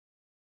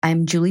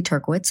I'm Julie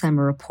Turkowitz. I'm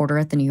a reporter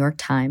at the New York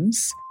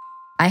Times.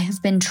 I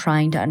have been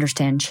trying to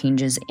understand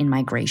changes in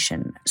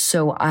migration.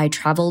 So I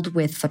traveled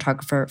with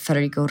photographer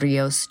Federico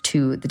Rios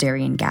to the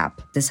Darien Gap,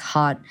 this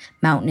hot,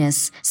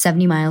 mountainous,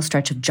 70-mile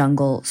stretch of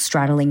jungle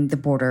straddling the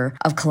border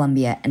of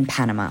Colombia and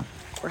Panama.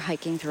 We're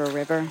hiking through a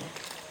river,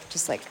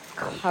 just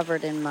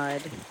covered in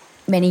mud.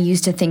 Many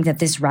used to think that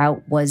this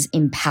route was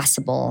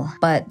impassable,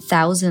 but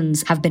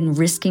thousands have been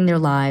risking their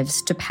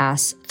lives to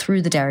pass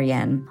through the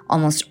Darien,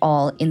 almost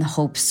all in the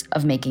hopes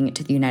of making it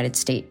to the United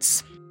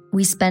States.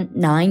 We spent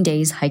 9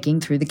 days hiking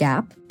through the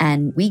Gap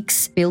and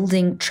weeks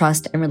building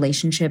trust and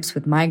relationships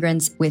with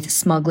migrants, with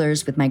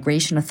smugglers, with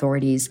migration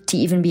authorities to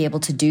even be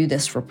able to do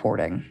this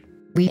reporting.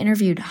 We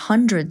interviewed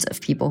hundreds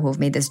of people who have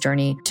made this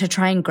journey to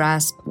try and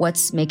grasp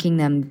what's making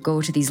them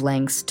go to these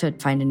lengths to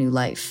find a new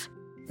life.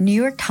 New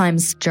York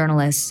Times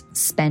journalists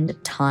spend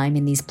time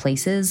in these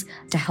places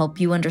to help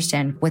you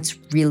understand what's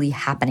really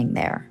happening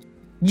there.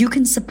 You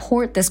can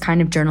support this kind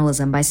of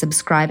journalism by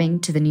subscribing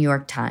to the New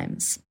York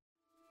Times.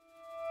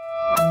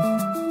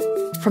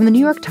 From the New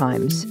York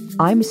Times,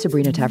 I'm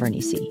Sabrina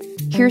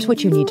Tavernise. Here's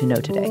what you need to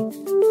know today.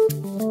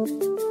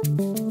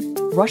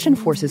 Russian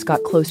forces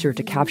got closer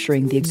to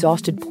capturing the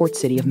exhausted port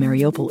city of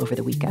Mariupol over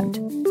the weekend.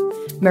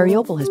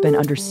 Mariupol has been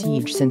under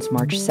siege since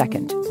March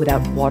 2nd,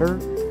 without water,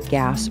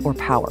 gas, or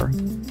power.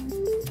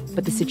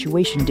 But the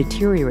situation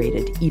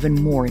deteriorated even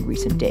more in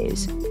recent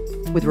days,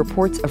 with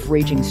reports of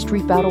raging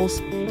street battles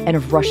and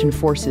of Russian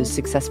forces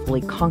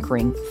successfully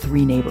conquering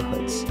 3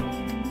 neighborhoods.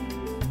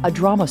 A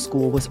drama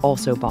school was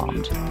also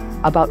bombed.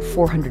 About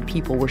 400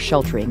 people were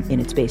sheltering in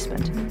its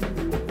basement.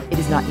 It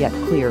is not yet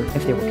clear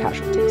if there were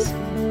casualties.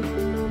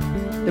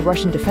 The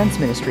Russian Defense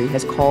Ministry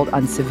has called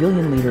on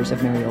civilian leaders of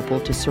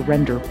Mariupol to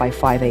surrender by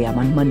 5 a.m.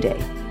 on Monday,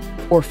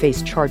 or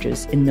face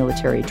charges in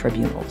military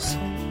tribunals.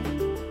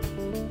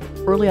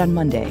 Early on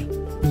Monday,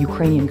 the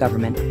Ukrainian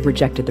government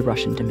rejected the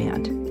Russian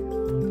demand.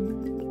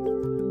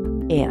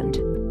 And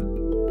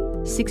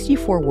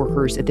 64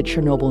 workers at the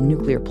Chernobyl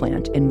nuclear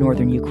plant in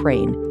northern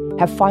Ukraine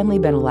have finally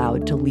been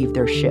allowed to leave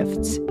their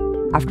shifts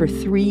after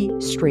 3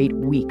 straight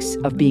weeks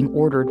of being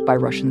ordered by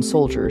Russian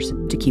soldiers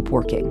to keep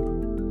working.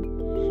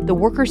 The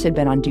workers had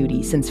been on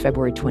duty since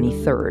February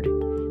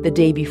 23rd, the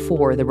day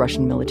before the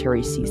Russian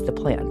military seized the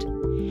plant,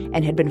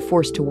 and had been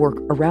forced to work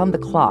around the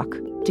clock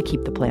to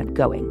keep the plant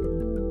going.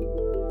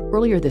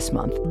 Earlier this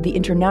month, the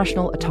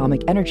International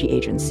Atomic Energy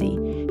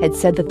Agency had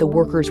said that the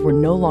workers were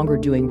no longer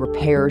doing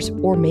repairs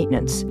or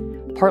maintenance,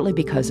 partly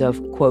because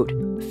of, quote,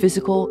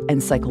 physical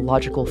and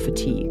psychological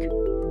fatigue.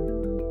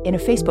 In a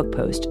Facebook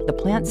post, the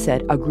plant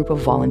said a group of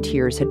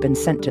volunteers had been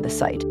sent to the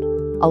site,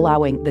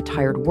 allowing the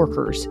tired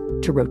workers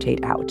to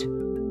rotate out.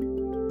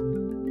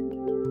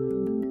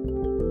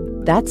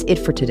 That's it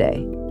for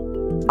today.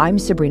 I'm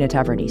Sabrina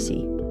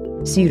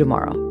Tavernise. See you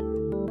tomorrow.